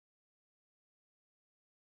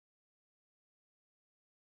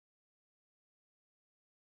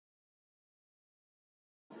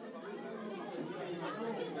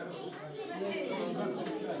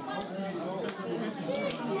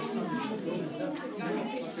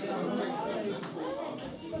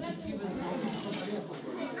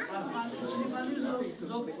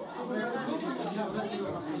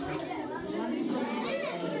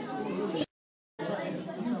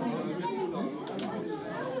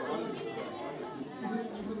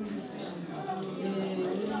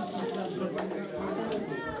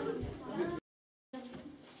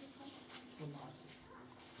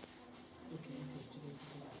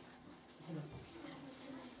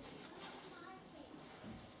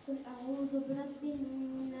قل أعوذ برب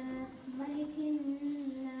الناس ملك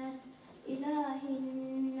الناس إله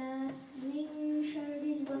الناس من شر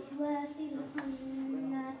الوسواس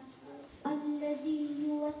الخناس الذي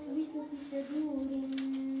يوسوس في صدور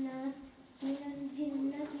الناس من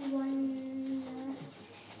الجنة والناس.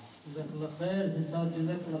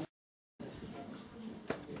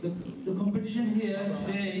 The competition here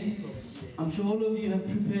today, I'm sure all of you have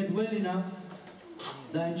prepared well enough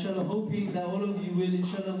that inshallah hoping that all of you will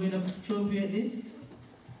inshallah win a trophy at least.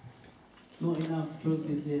 Not enough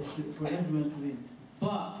trophies here for everyone to win.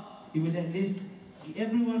 But you will at least,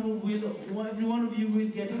 every one of you will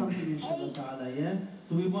get something inshallah ta'ala, yeah?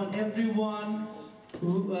 So we want everyone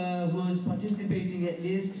who is participating at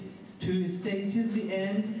least to stay till the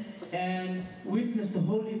end and witness the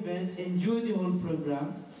whole event, enjoy the whole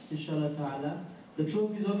program, inshallah ta'ala. The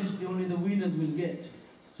trophies obviously only the winners will get.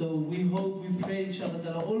 So we hope, we pray inshallah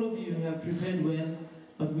ta'ala, all of you have prepared well,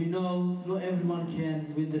 but we know not everyone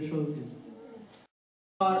can win the trophies.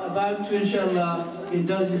 We are about to inshallah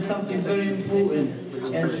indulge in something very important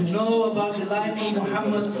and to know about the life of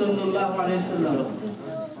Muhammad sallallahu alayhi wa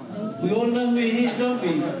sallam. We all know who he is, don't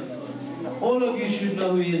we? All of you should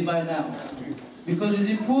know who he is by now. Because it's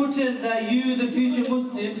important that you, the future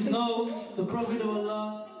Muslims, know the Prophet of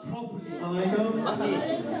Allah properly.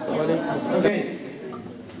 Okay,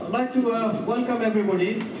 I'd like to welcome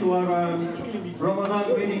everybody to our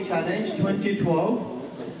Ramadan Reading Challenge 2012.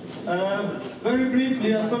 Very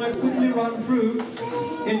briefly, I'm going to quickly run through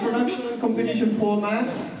introduction and competition format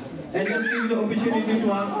and just give you the opportunity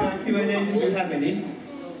to ask Q&A if you have any.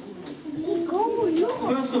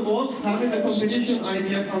 First of all, how did the competition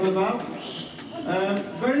idea come about?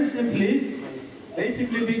 Very simply,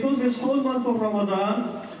 basically because this whole month of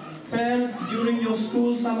Ramadan fell during your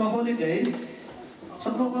school summer holidays,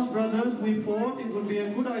 some of us brothers, we thought it would be a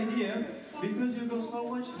good idea because you got so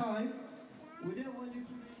much time, we didn't want you to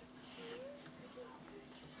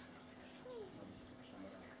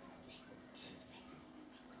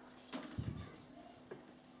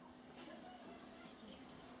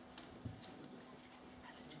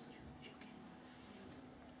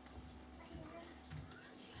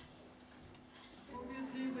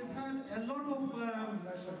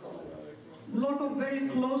lot of very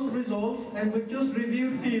close results, and we've just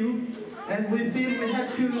reviewed few, and we feel we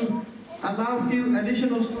have to allow few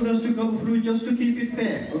additional students to come through just to keep it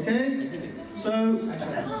fair, okay? So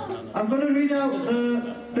I'm going to read out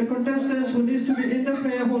the contestants who needs to be in the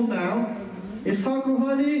prayer hall now. Ishaq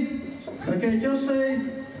Ruhani, okay, just say,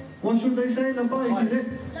 what should they say? Labbaik, is it?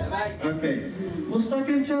 Okay.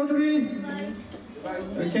 Mustaqim Chowdhury,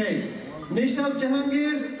 okay. Nishat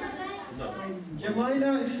Jahangir,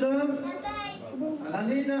 Jamaila Islam,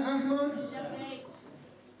 Alina Ahmad,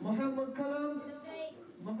 Muhammad Kalam,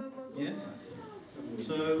 Muhammad. Yeah.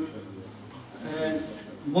 So,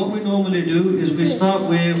 what we normally do is we start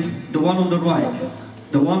with the one on the right,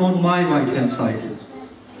 the one on my right hand side.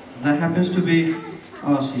 That happens to be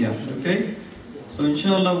Asia, okay? So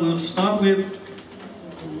inshallah we'll start with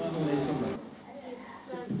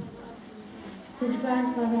his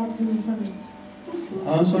grandfather Abdul Muttalib.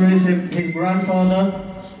 Answer is his grandfather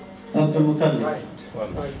Abdul Muttalib.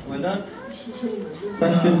 Well done.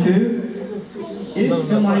 Question 2. If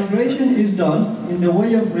the migration is done in the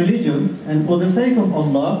way of religion and for the sake of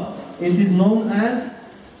Allah, it is known as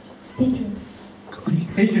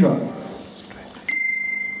Hijrah.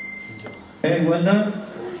 Okay, well done.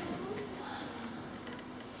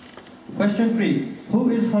 Question 3. Who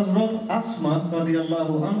is Hazrat Asma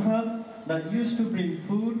radiallahu anha that used to bring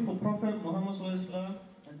food for Prophet Muhammad sallallahu alaihi wasallam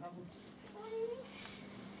and Abu?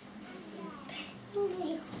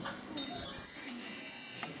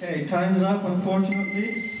 Okay, time's up unfortunately.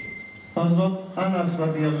 Hazrat Anas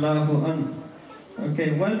radiallahu anhu.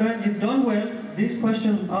 Okay, well done. You've done well. These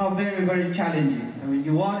questions are very, very challenging. I mean,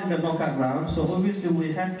 you are in the knockout round, so obviously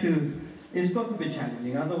we have to. It's got to be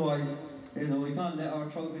challenging. Otherwise, you know, we can't let our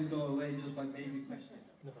trophies go away just by maybe questioning.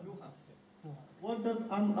 What does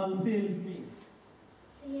al-fil mean?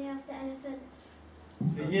 The year of the elephant.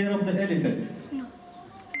 The year of the elephant.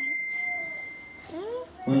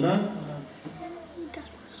 Well done.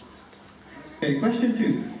 Okay, question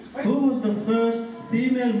 2. Who was the first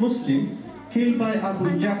female Muslim killed by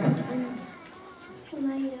Abu Jahl?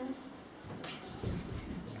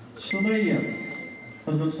 Sumayya.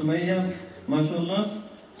 Hazrat Sumayya, mashallah.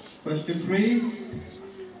 Question 3.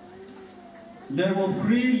 There were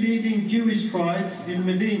 3 leading Jewish tribes in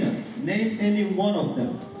Medina. Name any one of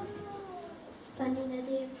them. Bani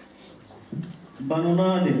Nadir. Banu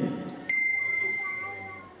Nadir.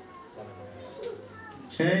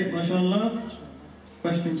 Okay, mashallah.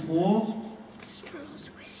 Question 4.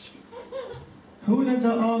 Who led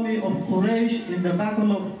the army of Quraysh in the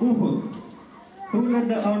battle of Uhud? Who led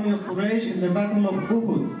the army of Quraysh in the battle of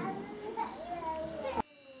Uhud?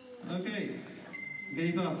 Okay,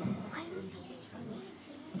 gave up.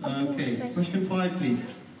 Okay, question 5 please.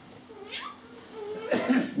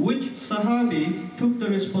 Which Sahabi took the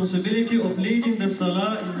responsibility of leading the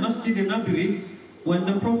Salah in Masjid Nabawi when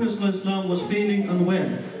the Prophet ﷺ was feeling unwell?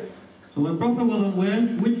 So when Prophet was unwell,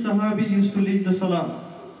 which Sahabi used to lead the Salah?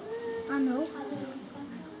 I know.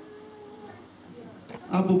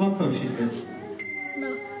 Abu Bakr, she said. No.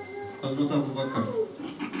 Hazrat Abu Bakr.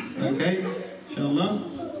 Okay, inshallah.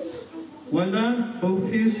 Well done. Both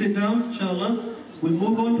of you sit down, inshallah. We'll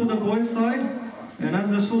move on to the boys' side. And as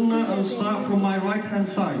the sunnah, I'll start from my right hand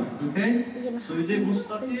side. Okay? So is it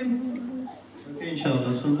mustaqim? Okay,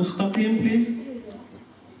 inshallah. So mustaqim, please.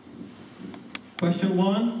 Question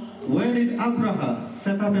 1. Where did Abraha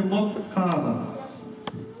set up a mock Kaaba?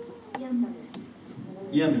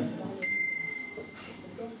 Yemen.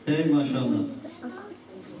 Okay, mashallah.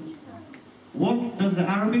 What does the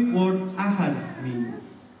Arabic word ahad mean?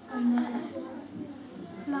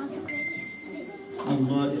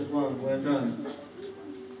 Allah is one. Well done.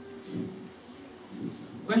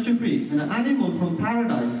 Question 3. An animal from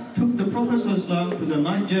paradise took the Prophet ﷺ to the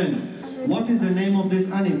night journey. What is the name of this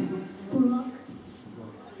animal? Burak.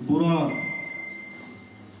 Burak.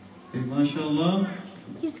 Okay, mashallah.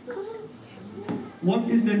 He's good. What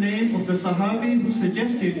is the name of the Sahabi who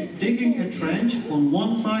suggested digging a trench on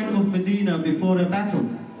one side of Medina before a battle?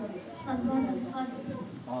 Salman al-Farsi.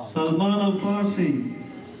 Salman al-Farsi.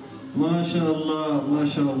 MashaAllah,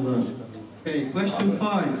 MashaAllah. Okay, question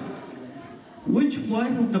 5. Which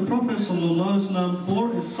wife of the Prophet ﷺ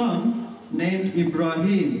bore a son named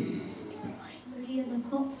Ibrahim? Maria the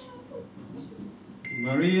Cook.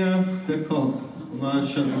 Maria the Cook.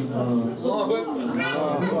 MashaAllah.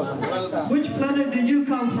 Which planet did you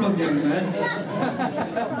come from, young man?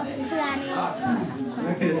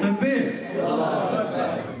 Okay, Takbir.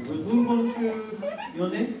 We'll move on to your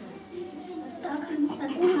name.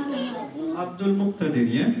 Abdul Muqtadir,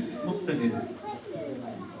 yeah? Muqtadir.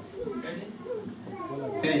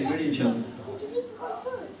 Okay, ready, inshallah.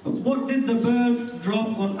 What did the birds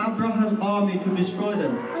drop on Abraha's army to destroy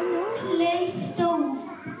them? Clay stones.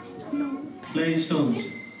 Clay stones.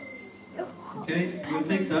 Okay, we'll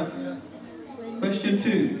take that. Question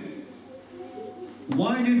 2.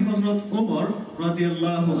 Why did Hazrat Umar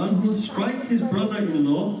radiallahu anhu strike his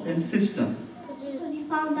brother-in-law and sister? Because he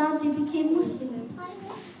found out they became Muslim.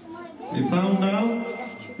 They found out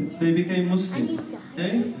they became Muslim.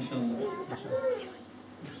 Okay, inshallah.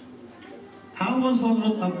 How was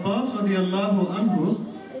Hazrat Abbas radiallahu anhu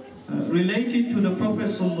related to the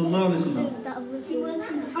Prophet sallallahu alaihi wasallam? He was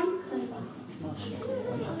his uncle.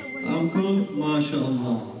 Uncle,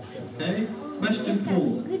 mashallah. Okay, question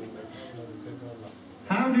 4.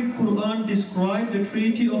 How did Quran describe the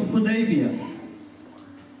Treaty of Hudaybiyah?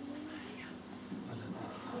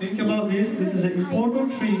 Think about this. This is an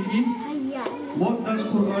important treaty. What does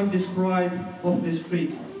Quran describe of this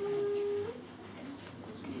treaty?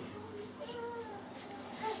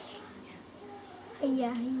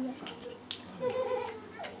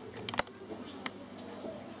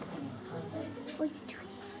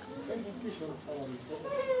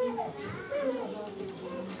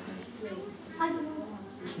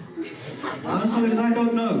 Answer is I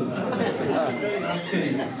don't know. Okay.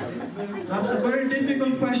 That's a very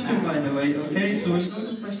difficult question, by the way. Okay, so we'll go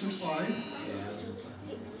to question 5.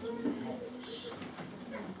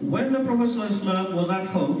 When the Prophet ﷺ was at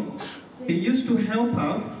home, he used to help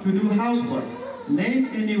out to do housework. Name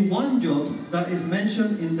any one job that is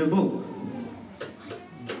mentioned in the book.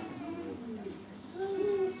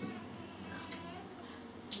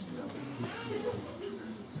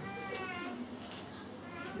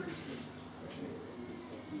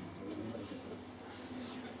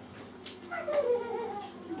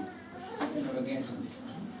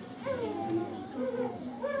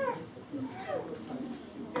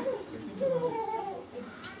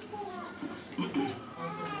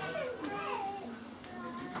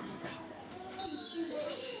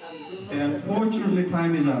 Unfortunately,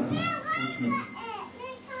 time is up.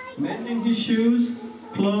 Mending his shoes,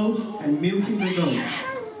 clothes, and milking the goats.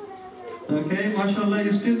 Okay, mashallah,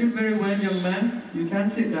 you still did very well, young man. You can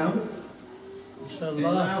sit down. Okay,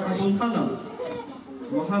 now Abul Kalam,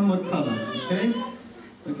 Muhammad Kalam. Okay?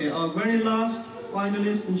 Okay, our very last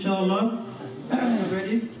finalist, inshallah.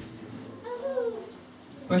 Ready?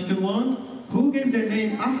 Question 1. Who gave the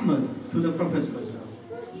name Ahmad to the Prophet?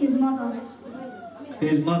 His mother.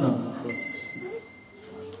 His mother.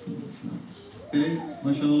 Okay,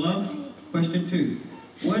 mashallah. Question 2.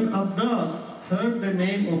 When Abdas heard the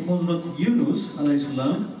name of Hazrat Yunus alayhi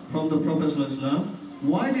salam from the Prophet sallallahu alaihi wasallam,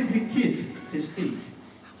 why did he kiss his feet?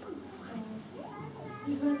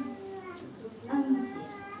 Because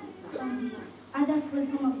Adas was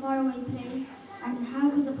from a faraway place, and how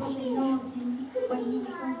could the Prophet know of him when he was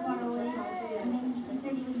so far away? And then he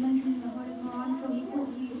said he was mentioned in the Holy Quran, so he thought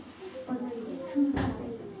he was a true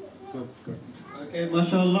Prophet. Okay,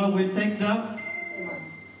 mashallah, we take that.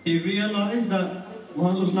 He realized that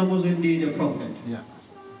Muhammad was indeed a prophet. Yeah.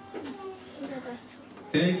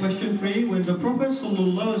 Okay, question 3. When the Prophet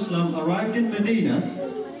ﷺ arrived in Medina,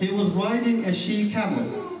 he was riding a she-camel.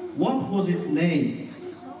 What was its name?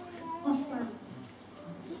 Aswad.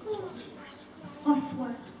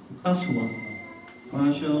 Aswad. Aswa.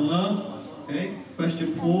 MashaAllah. Okay, question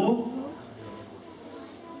 4.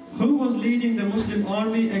 Who was leading the Muslim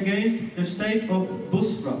army against the state of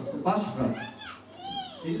Basra? Basra.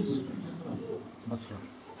 Answer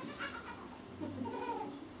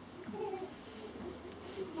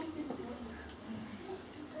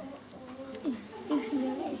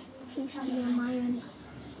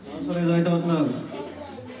is I don't know.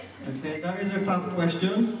 Okay, that is a tough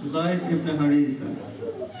question. Zaid ibn Haritha.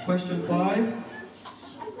 Question 5.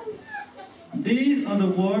 These are the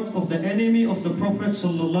words of the enemy of the Prophet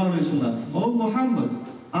sallallahu alaihi wasallam. O Muhammad,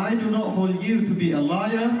 I do not hold you to be a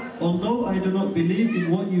liar, although I do not believe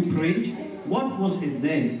in what you preach. What was his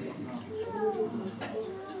name?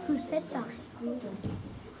 Who said that?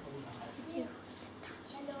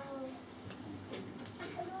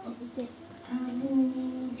 Is it?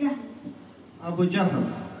 Abu Jahl. Abu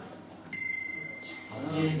Jahl.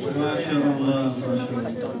 MashaAllah.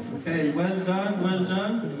 Okay, well done, well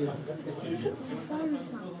done.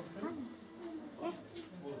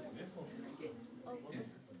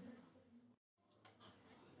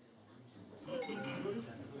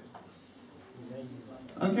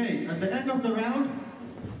 Okay, at the end of the round,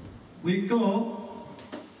 we go.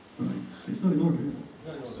 It's not in order.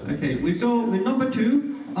 Okay, we go with number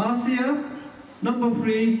 2, Asiya. Number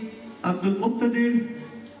 3, Abdul Muqtadir.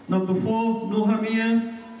 Number 4,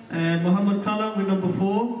 Nuhamia. And Muhammad Kalam with number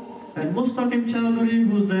 4. And Mustaqim Chowdhury,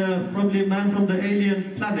 who's the probably man from the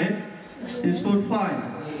alien planet, he scored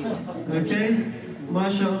 5. Okay,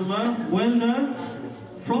 MashaAllah, well done.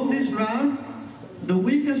 From this round, the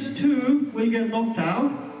weakest 2 will get knocked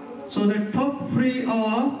out. So the top 3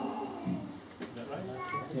 are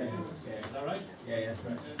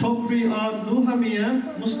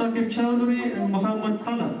Nuhamia, Mustaqim Chowdhury and Muhammad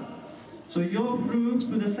Kalam. So you're through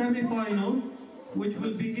to the semi-final, which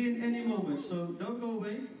will begin any moment. So don't go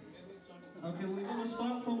away. Okay, we're going to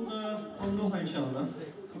start from Nuha, inshallah.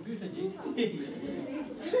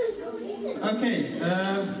 Okay,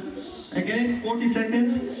 again, 40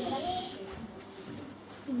 seconds.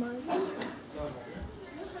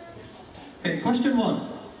 Okay, question 1.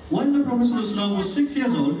 When the Prophet ﷺ was 6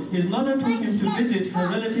 years old, his mother took him to visit her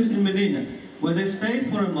relatives in Medina, where they stayed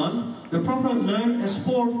for a month. The Prophet learned a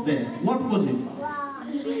sport there. What was it?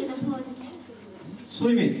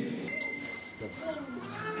 Swimming.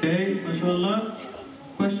 Okay, mashallah.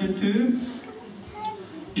 Question 2.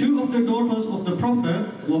 2 of the daughters of the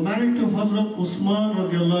Prophet were married to Hazrat Usman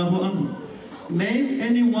radiallahu anhu. Name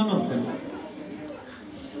any one of them.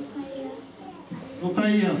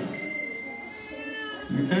 Ruqayya.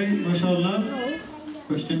 Okay, mashallah.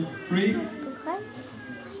 Question 3.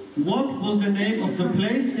 What was the name of the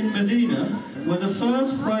place in Medina where the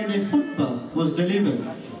first Friday khutbah was delivered?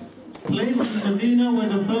 Place in Medina where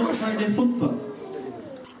the first Friday khutbah.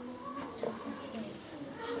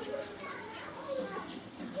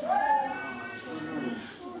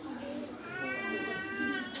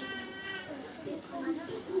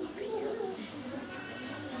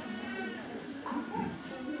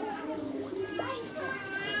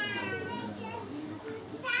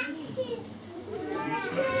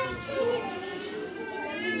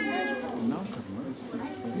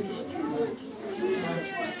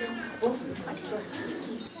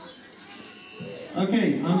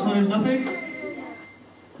 Okay, answer is nothing.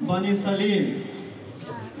 Bani Salim.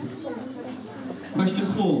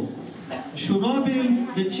 Question 4.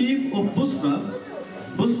 Shurabil, the chief of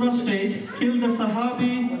Busra state, killed the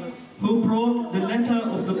Sahabi who brought the letter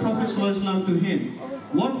of the Prophet ﷺ to him.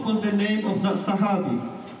 What was the name of that Sahabi?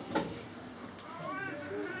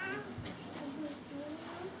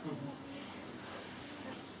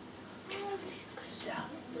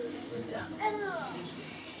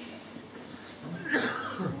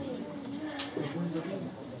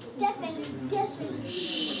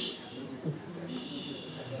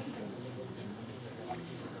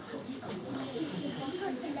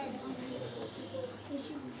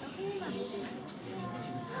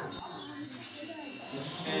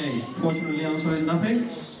 Okay, fortunately answer is nothing.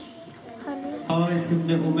 Haris ibn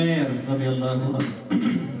Umair radiallahu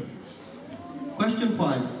anhu. Question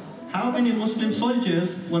 5. How many Muslim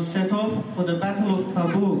soldiers were set off for the Battle of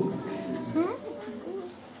Tabuk?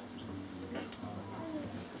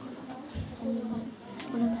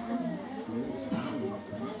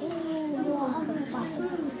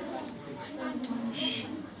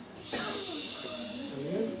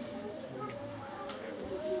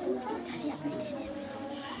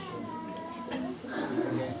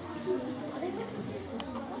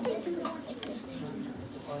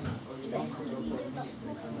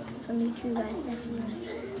 So me too, guys.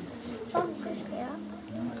 Focus, yeah.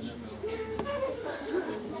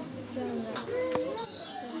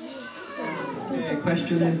 Okay,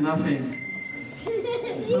 question is nothing.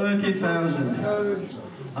 30,000.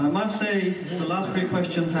 I must say the last 3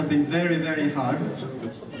 questions have been very, very hard.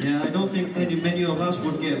 Yeah, I don't think many of us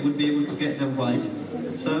would be able to get them right.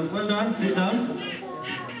 So well done, sit down.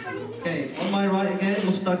 Okay, on my right again,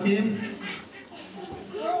 Mustaqim.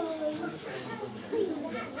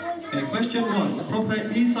 Okay, question 1. The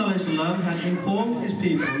Prophet Isa ﷺ had informed his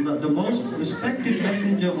people that the most respected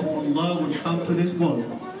messenger of Allah would come to this world.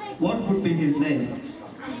 What would be his name?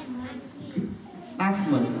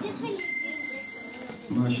 Ahmad.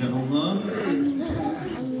 MashaAllah.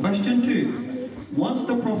 Question 2. Once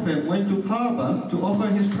the Prophet went to Kaaba to offer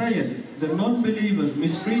his prayers, the non-believers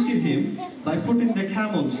mistreated him by putting the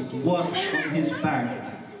camels what on his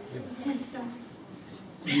back?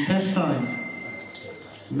 Intestines.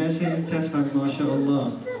 Messy intestines,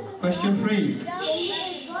 MashaAllah. Question 3.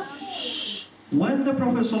 When the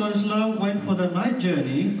Prophet ﷺ went for the night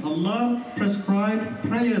journey, Allah prescribed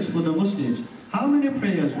prayers for the Muslims. How many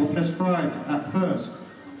prayers were prescribed at first?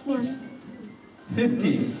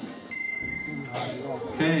 50.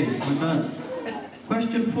 Okay, well done.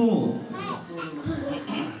 Question 4.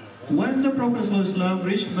 When the Prophet ﷺ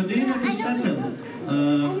reached Medina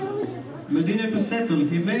to settle,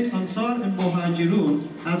 he made Ansar and Muhajirun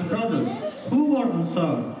as brothers. Who were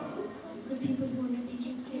Ansar? The people who were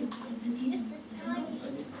educated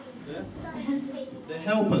The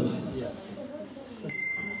helpers.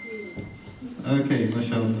 Okay,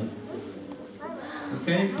 mashallah.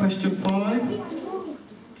 Okay, question 5.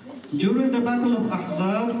 During the Battle of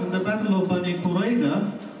Ahzab and the Battle of Bani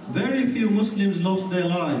Qurayza, very few Muslims lost their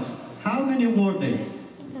lives. How many were they?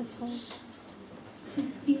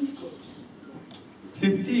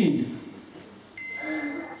 15.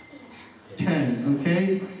 10,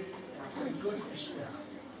 okay?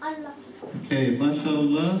 Okay,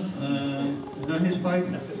 mashallah. Is that his 5?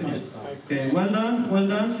 Okay, well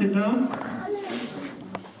done, sit down.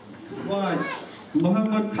 Right,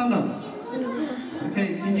 Muhammad Kalam. Okay,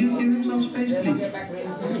 can you give him some space, please?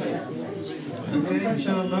 Okay,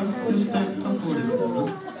 inshallah. Just come forward.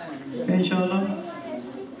 Okay, inshallah.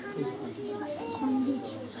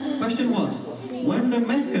 Question 1. When the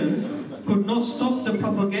Meccans could not stop the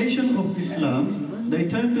propagation of Islam, they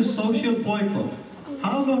turned to social boycott.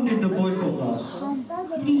 How long did the boycott last?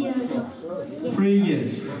 3 years. 3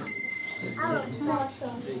 years.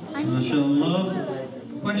 MashaAllah.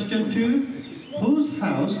 Question 2. Whose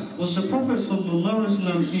house was the Prophet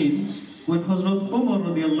ﷺ in when Hazrat Umar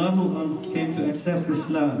radiallahu anhu came to accept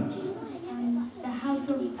Islam? The house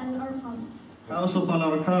of Al-Arqam. House of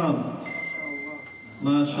Al-Arqam.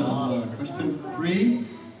 MashaAllah. Question 3.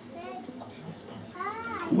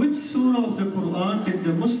 Which surah of the Quran did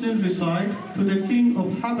the Muslims recite to the king of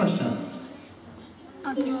Habasha?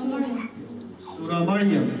 Surah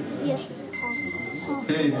Maryam. Yes.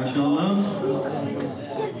 Okay, mashallah.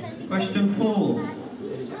 Question 4.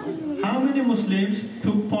 How many Muslims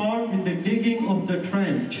took part in the digging of the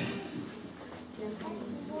trench?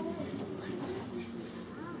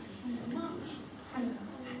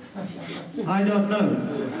 I don't know.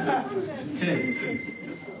 Okay.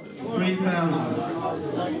 3,000.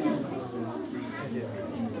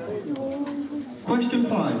 Question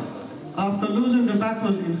 5. After losing the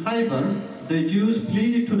battle in Khaybar, the Jews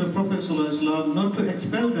pleaded to the Prophet ﷺ not to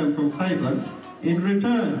expel them from Khaybar. In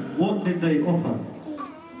return, what did they offer?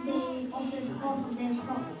 They offered half of their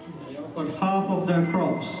crops. Offered half of their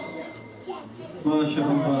crops.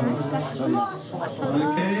 MashaAllah.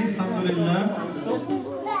 Okay, alhamdulillah.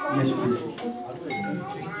 Yes, please.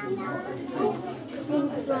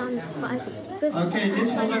 Okay, this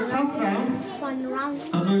was a tough round.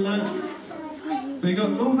 Alhamdulillah. We got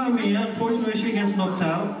Muhammad. Unfortunately, she gets knocked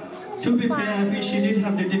out. To be fair, I think she did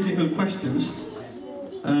have the difficult questions.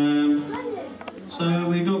 So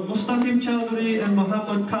we got Mustaqim Chowdhury and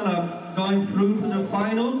Muhammad Kalam going through to the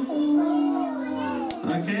final.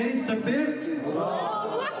 Okay, Takbir.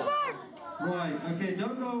 Right, okay,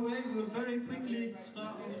 don't go away. We'll very quickly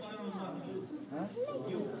start with inshallah.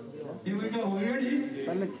 Here we go, we ready?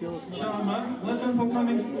 Inshallah, welcome for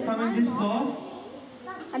coming this far.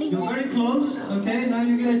 You're very close, okay, now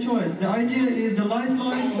you get a choice. The idea is the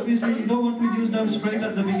lifeline, obviously you don't want to use them straight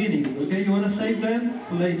at the beginning, okay? You want to save them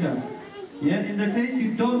for later. Yeah, in the case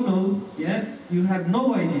you don't know, yeah, you have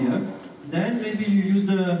no idea, then maybe you use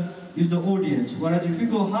the audience. Whereas if you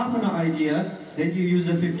go half an idea, then you use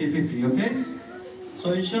the 50-50, okay?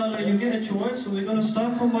 So inshallah you get a choice. So we're going to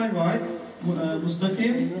start from my right,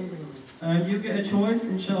 Mustaqim. And you get a choice,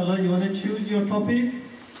 inshallah, you want to choose your topic.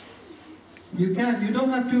 You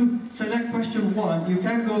don't have to select question 1, you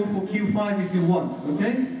can go for Q5 if you want,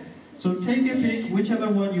 okay? So take a pick, whichever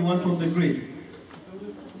one you want from the grid.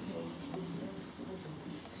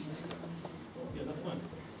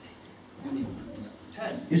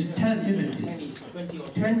 It's 10, isn't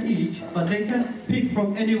it? 10 each, but they can pick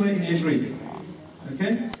from anywhere in the grid.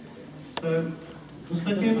 Okay? So,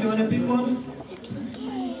 Mustaqim, do you want to pick one?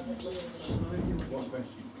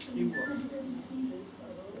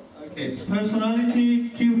 Okay, personality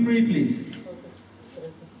Q3 please.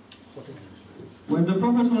 When the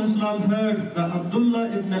Prophet ﷺ heard that Abdullah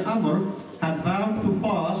ibn Amr had vowed to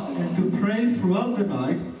fast and to pray throughout the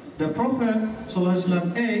night, the Prophet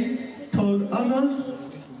ﷺ A. told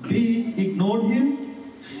others, B. ignored him,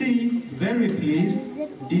 C. very pleased,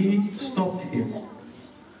 D. stopped him.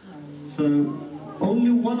 So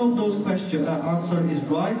only one of those answer is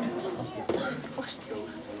right.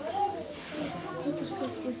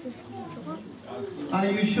 Are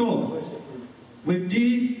you sure? With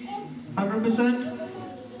D, 100%?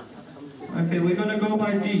 Okay, we're going to go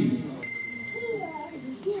by D.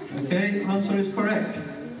 Okay, answer is correct.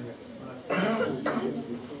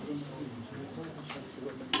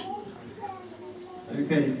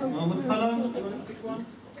 Okay, Muhammad Khala, you want to pick one?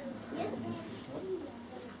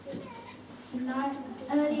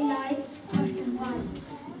 Early life, question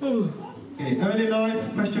 5. Okay, early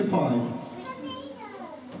life, question 5.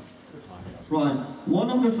 Right, one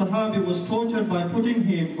of the Sahabi was tortured by putting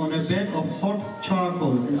him on a bed of hot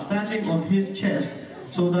charcoal and standing on his chest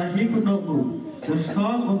so that he could not move. The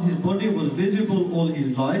scars on his body was visible all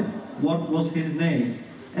his life. What was his name?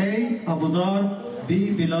 A. Abu Dar,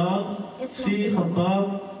 B. Bilal, C.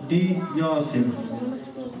 Khattab, D. Yasir.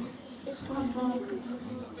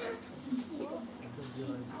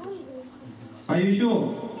 Are you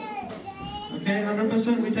sure? Okay,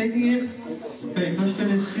 100% we're taking it? Okay, question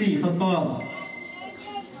is C. Khattab.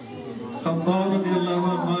 Khattab radiallahu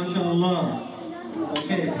anhu, mashallah.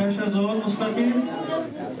 Okay, pressure's on, Mustaqim.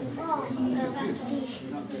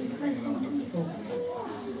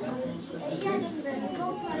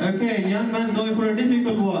 Okay, young man's going for a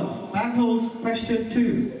difficult one. Battles, question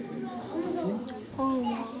 2.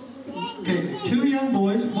 Okay, 2 young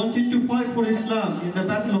boys wanted to fight for Islam in the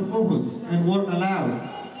Battle of Uhud and were allowed.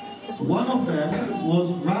 One of them was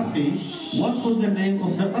Rafi. What was the name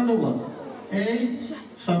of the other one? A.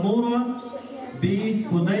 Samura, B.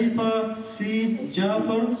 Hudayfa, C.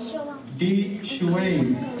 Jafar, D.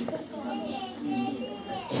 Shuaib.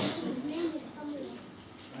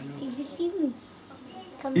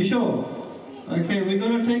 You sure? Okay, we're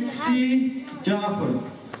going to take C. Jafar.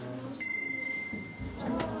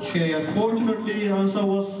 Okay, unfortunately the answer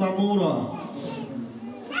was Samura.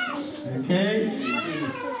 Okay.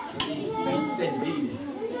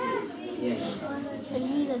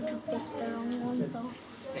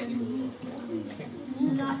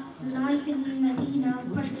 Life in Medina,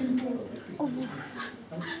 question 4.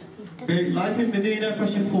 Okay, life in Medina,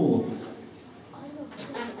 question 4.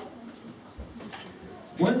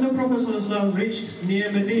 When the Prophet ﷺ reached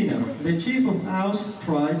near Medina, the chief of Aus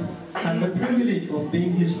tribe had the privilege of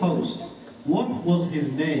being his host. What was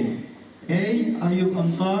his name? A. Ayyub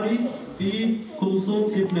Ansari, B.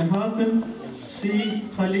 Kulsum ibn Hatim, C.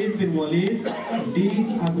 Khalid bin Walid,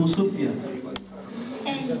 D. Abu Sufyan.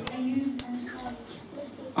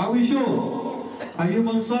 Are we sure? Ayyub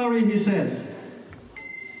Ansari, he says.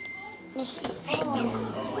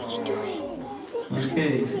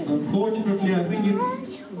 Okay, unfortunately I think you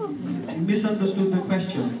misunderstood the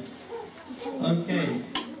question. Okay.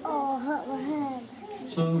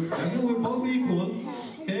 So, I think we're both equal.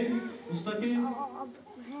 Okay, Mustaqim?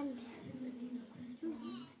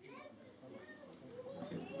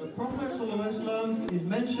 The Prophet ﷺ is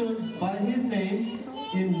mentioned by his name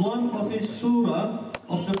in one of his surah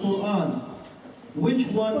of the Quran. Which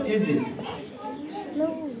one is it?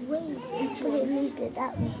 No, wait.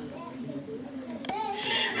 That way.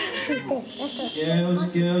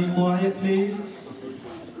 Girls, quiet please.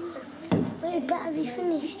 Wait, but have you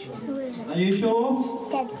finished? Are you sure?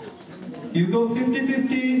 Said. You go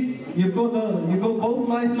 50-50, you go both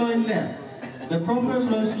lifeline left. The Prophet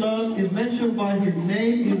ﷺ is mentioned by his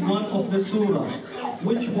name in one of the surah.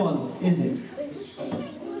 Which one is it?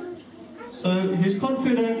 So his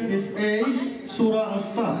confident is A, Surah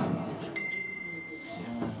As-Saf.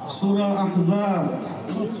 Surah Ahzab.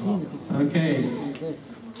 Okay.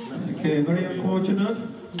 Okay, very unfortunate.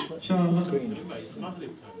 Inshallah.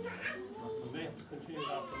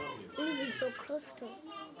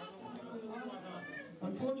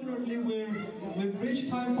 Unfortunately, we've reached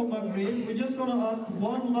time for Maghrib. We're just going to ask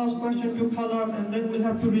one last question to Kalam and then we'll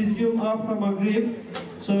have to resume after Maghrib.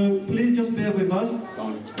 So please just bear with us.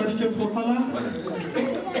 Question for Kalam?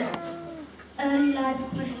 Early life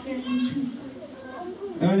question 2.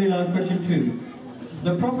 Early life question 2.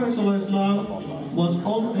 The Prophet ﷺ was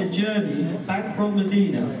on a journey back from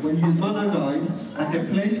Medina when his mother died at a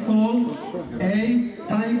place called A.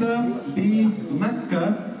 Taiba, B.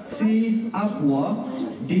 Mecca, C. Abwa,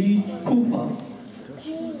 D. Kufa.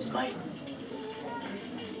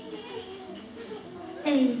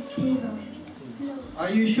 A. Taiba. Are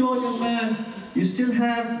you sure, young man? You still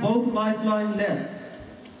have both lifeline left.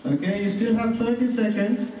 Okay, you still have 30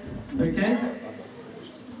 seconds. Okay?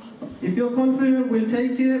 If you're confident, we'll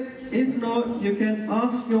take it. If not, you can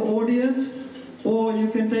ask your audience or you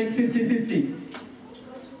can take 50-50.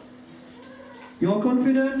 You're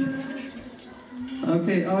confident?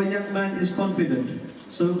 Okay, our young man is confident.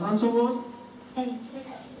 So answer what? A.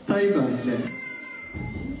 Taiba, he said.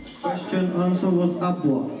 Question answer was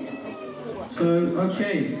Abwa. So,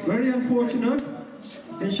 okay, very unfortunate.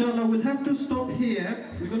 Inshallah, we'll have to stop here.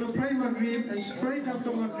 We're going to pray Maghrib and straight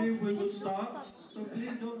after Maghrib we will start. So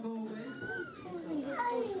please don't go away.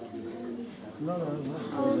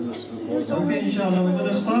 Okay, inshallah, we're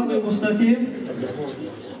going to start with Mustaqim.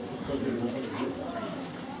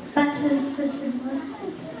 Battles question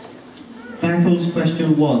 1. Battles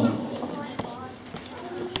question 1.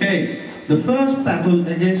 Okay, the first battle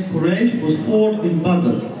against Quraysh was fought in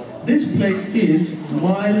Badr. This place is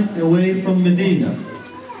miles away from Medina.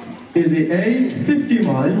 Is it A, 50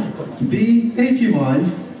 miles, B, 80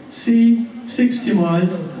 miles, C, 60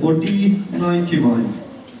 miles, or D, 90 miles?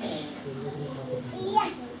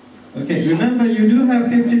 Okay, remember you do have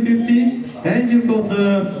 50-50 and you've got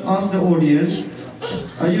the, ask the audience.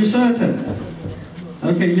 Are you certain?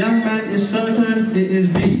 Okay, young man is certain it is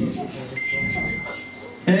B.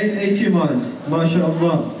 Okay, 80 miles,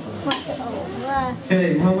 MashaAllah.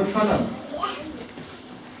 Okay, Muhammad Khalam.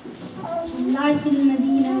 Life in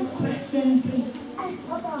Medina question 3.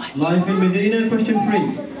 Life in Medina, question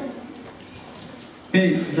 3. Okay,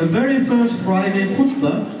 the very first Friday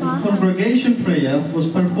khutbah and congregation prayer was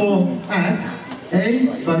performed at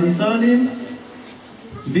A. Bani Salim,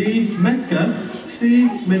 B. Mecca, C.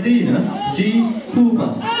 Medina, D.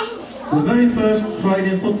 Kufa. The very first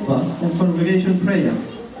Friday khutbah and congregation prayer.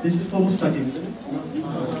 This is for Mustaqim.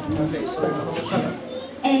 Okay, so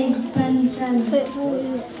A. Bani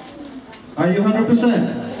Salim. are you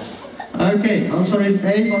 100%? Okay, answer is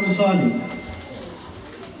A. Bani Salim.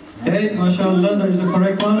 Okay, mashallah, that is the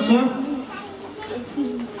correct answer.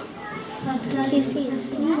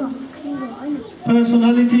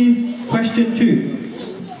 Personality question 2.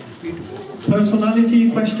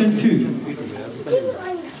 Personality question 2.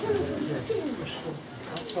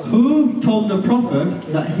 Who told the Prophet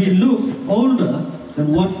that he looked older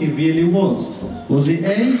than what he really was? Was it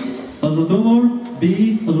A. Hazrat Umar,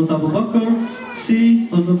 B. Hazrat Abu Bakr, C.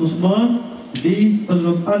 Hazrat Usman, D.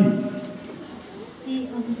 Hazrat Ali?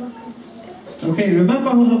 Okay, remember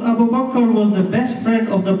Hazrat Abu Bakr was the best friend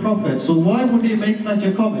of the Prophet, so why would he make such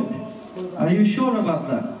a comment? Are you sure about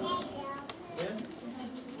that?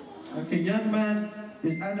 Okay, young man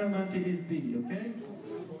is adamant it is B, okay?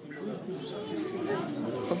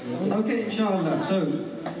 Okay, inshallah. So,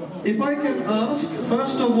 if I can ask,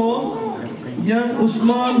 first of all, young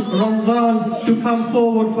Usman Ramzan to come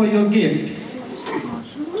forward for your gift.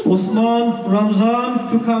 Usman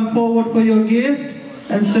Ramzan to come forward for your gift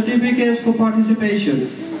and certificates for participation.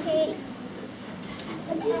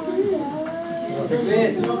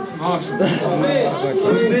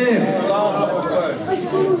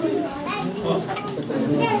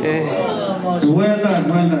 Well done,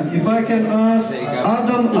 well done. If I can ask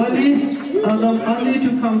Adam Ali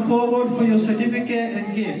to come forward for your certificate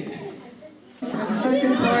and gift.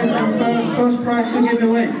 Second prize and first prize to give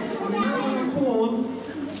away. Call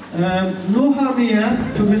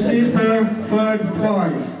Nuhamia to receive her third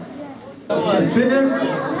prize.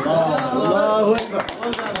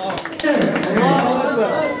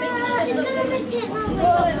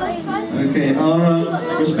 Okay, our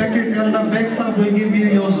respected elder Bexa will give you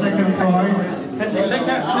your second prize.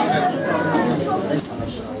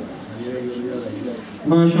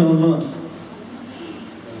 MashaAllah.